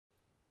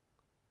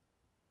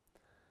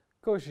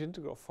Cauchy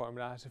integral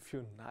formula has a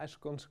few nice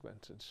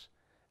consequences.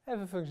 If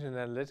a function is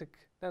analytic,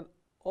 then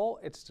all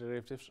its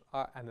derivatives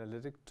are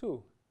analytic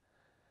too.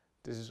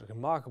 This is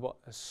remarkable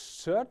and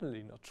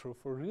certainly not true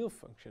for real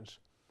functions.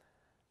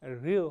 A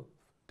real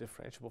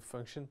differentiable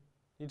function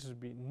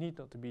need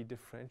not to be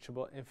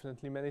differentiable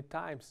infinitely many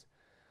times.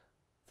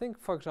 Think,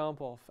 for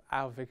example, of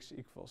f of x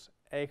equals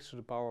x to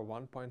the power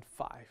 1.5,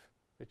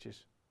 which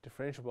is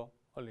differentiable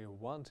only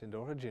once in the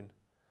origin.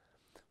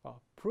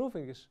 Well,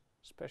 proving this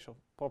special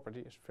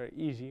property is very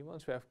easy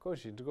once we have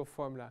Cauchy integral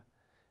formula.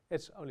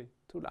 It's only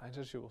 2 lines,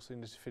 as you will see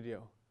in this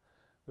video.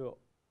 We will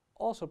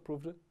also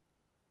prove the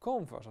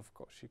converse of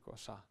Cauchy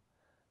Cauchy.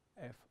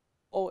 If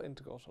all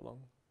integrals along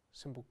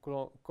simple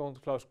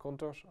closed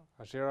contours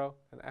are 0,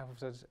 then f of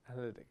z is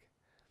analytic.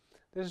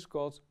 This is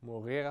called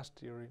Morera's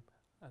theorem,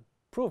 and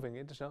proving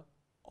it is now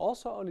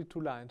also only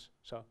 2 lines.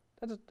 So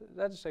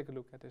let us take a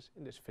look at this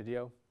in this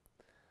video.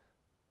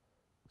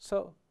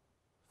 So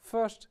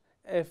first,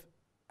 if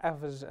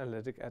f is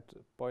analytic at the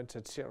point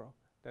z0,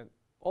 then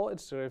all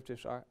its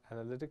derivatives are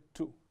analytic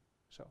too.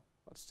 So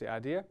what's the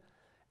idea?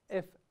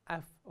 If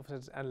f of z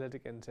is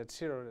analytic in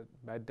z0, then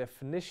by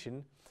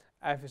definition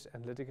f is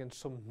analytic in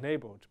some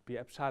neighborhood, be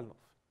epsilon of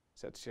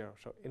z0,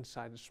 so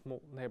inside a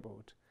small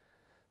neighborhood.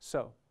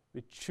 So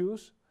we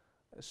choose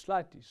a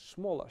slightly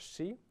smaller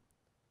c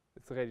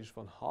with the radius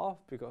 1/2,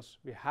 because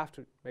we have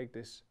to make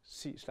this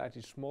c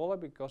slightly smaller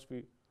because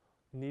we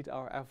need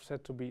our f of z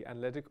to be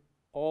analytic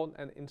on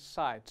and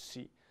inside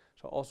c,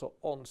 so also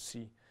on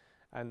c.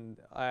 And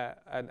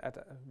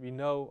we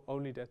know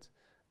only that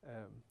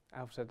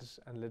f of z is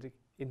analytic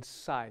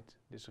inside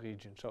this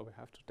region, so we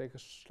have to take a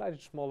slightly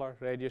smaller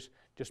radius,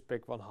 just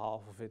pick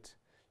 1/2 of it.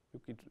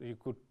 You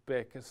could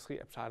pick 3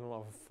 epsilon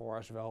over 4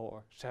 as well,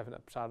 or 7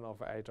 epsilon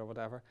over 8 or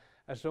whatever,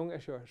 as long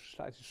as you're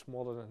slightly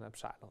smaller than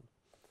epsilon.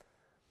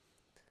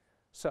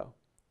 So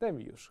then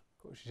we use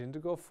Cauchy's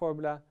integral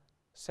formula.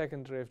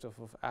 Second derivative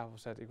of f of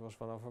z equals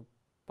 1 over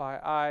pi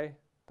I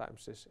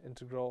times this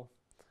integral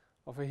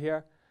over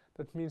here.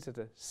 That means that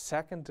the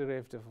second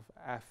derivative of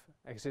f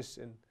exists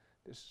in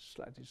this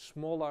slightly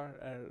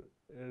smaller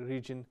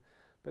region,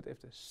 but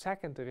if the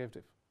second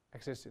derivative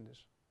exists in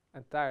this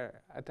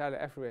entirely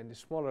everywhere in this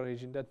smaller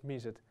region, that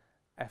means that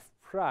f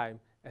prime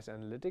is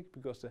analytic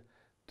because the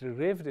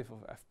derivative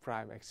of f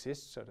prime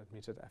exists, so that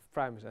means that f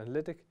prime is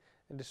analytic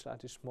in this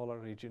slightly smaller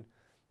region.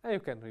 And you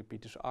can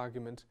repeat this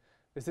argument.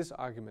 With this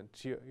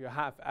argument, you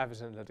have f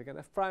is analytic and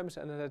f prime is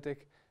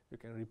analytic. You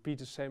can repeat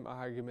the same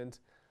argument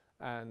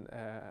and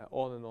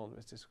on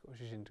with this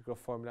Cauchy's integral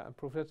formula and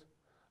prove that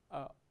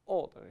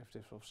all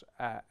derivatives of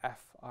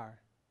f are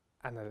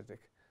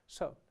analytic.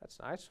 So that's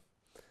nice.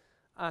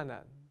 And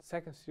then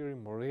second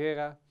theorem,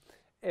 Morera,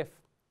 if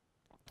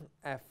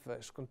f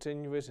is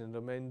continuous in the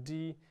domain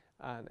D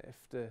and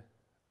if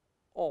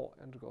all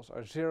integrals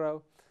are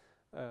 0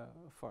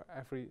 for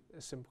every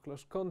simple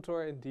closed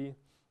contour in D,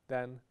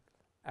 then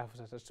f of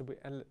z has to be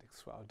analytic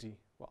throughout D.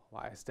 Well,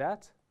 why is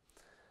that?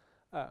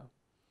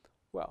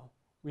 Well,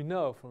 we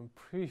know from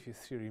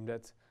previous theorem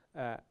that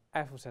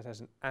f of z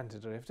has an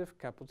antiderivative,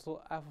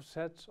 capital F of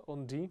z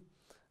on D.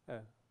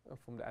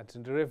 From the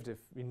antiderivative,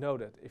 we know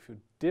that if you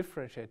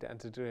differentiate the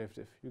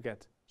antiderivative, you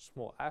get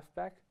small f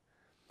back.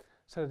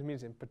 So that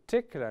means in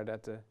particular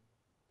that the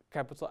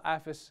capital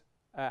F is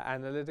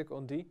analytic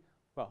on D.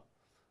 Well,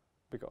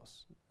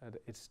 because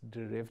its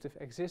derivative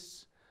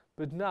exists.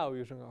 But now,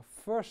 using our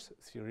first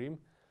theorem,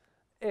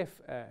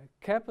 if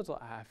capital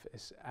F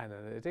is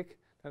analytic,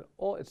 then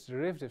all its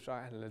derivatives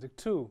are analytic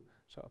too.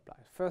 So apply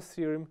first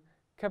theorem,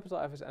 capital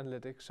F is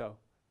analytic, so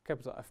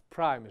capital F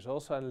prime is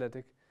also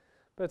analytic,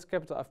 but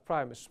capital F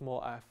prime is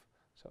small f,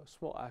 so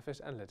small f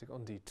is analytic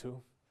on D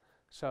too.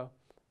 So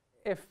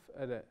if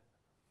the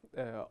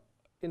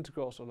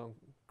integrals along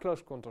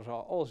closed contours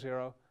are all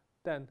 0,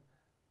 then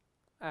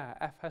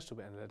f has to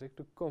be analytic,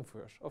 the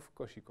converse of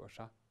Cauchy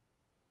Cauchy.